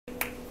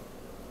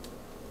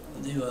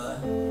do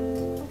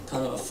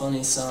kind of a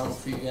funny song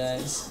for you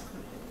guys.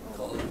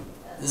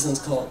 This one's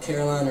called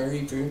Carolina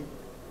Reaper.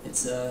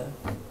 It's I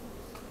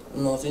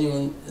don't know if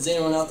has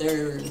anyone out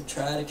there ever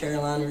tried a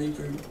Carolina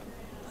Reaper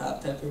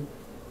hot pepper?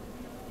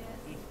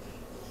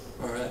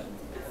 Alright,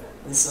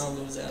 this song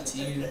goes out to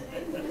you.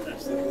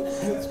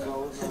 Let's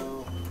go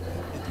now.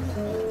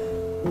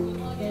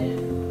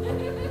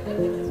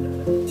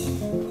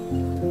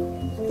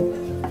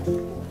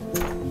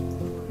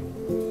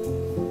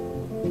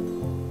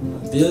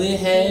 Billy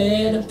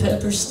had a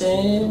pepper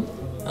stand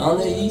on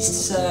the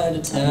east side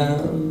of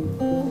town.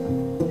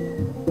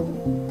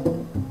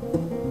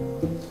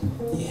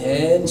 He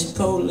had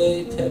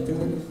chipotle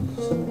peppers,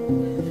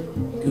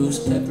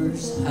 ghost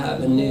peppers,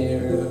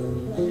 habaneros.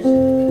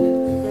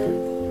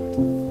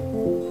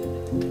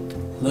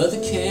 But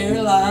the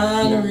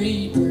Carolina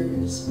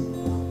Reapers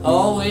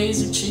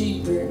always are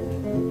cheaper,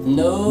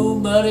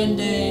 nobody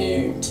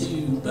dared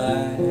to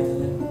buy.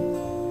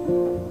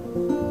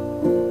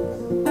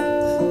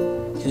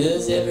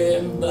 'Cause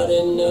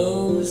everybody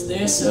knows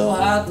they're so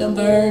hot they'll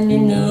burn your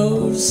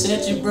nose,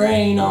 set your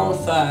brain on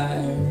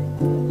fire,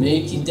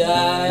 make you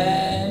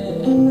die.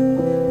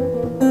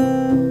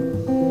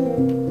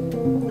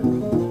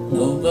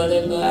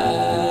 Nobody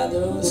buy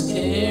those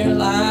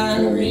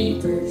Carolina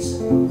Reapers,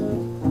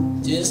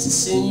 just as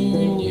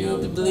soon you'll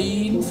be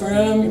bleeding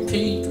from your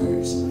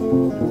peepers.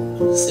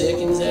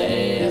 Seconds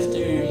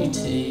after you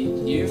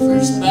take your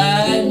first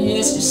bite,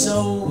 yes, your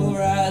soul will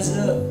rise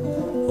up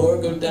or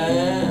go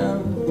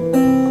down.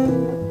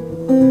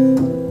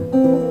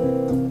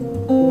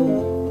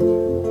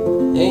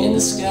 And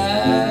the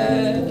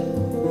sky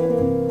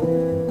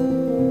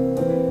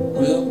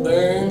will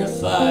burn the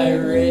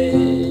fire red,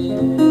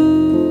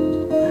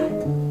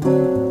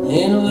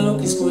 and the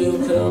locust will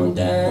come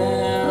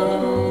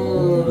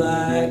down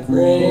like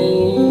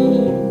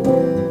rain,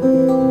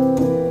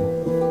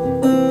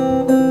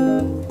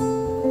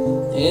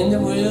 and they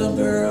will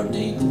burrow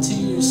deep into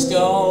your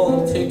skull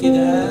and pick it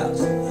out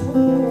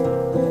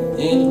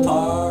and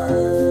apart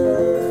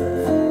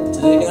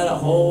till they got a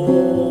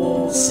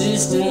whole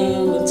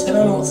system of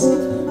tunnels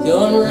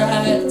going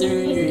right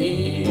through your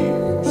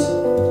ears.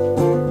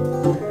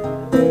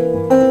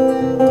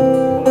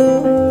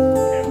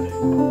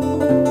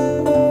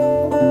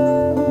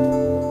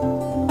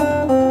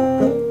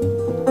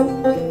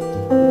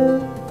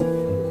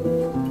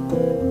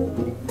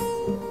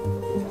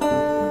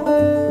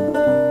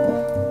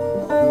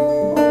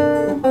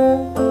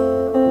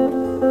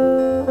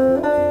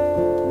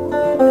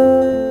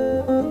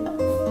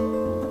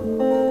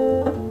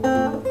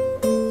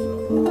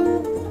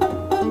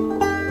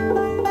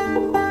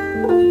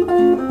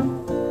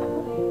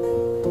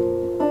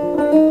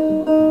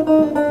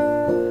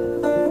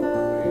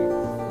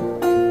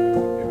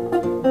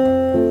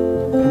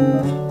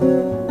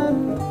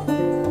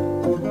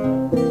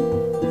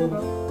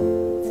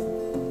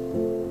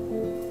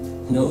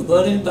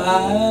 Nobody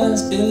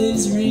buys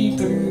Billy's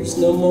Reapers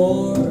no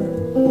more.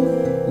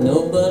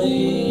 Nobody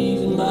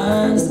even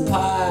minds the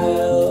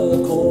pile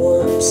of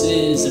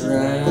corpses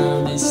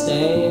around his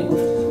stand.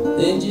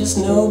 They just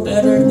know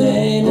better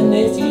than, and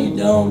if you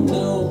don't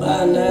know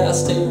by now,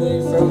 stay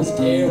away from his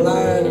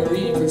Carolina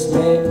Reapers,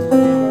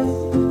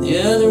 man. The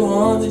other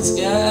one that's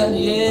got,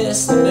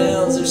 yes, the best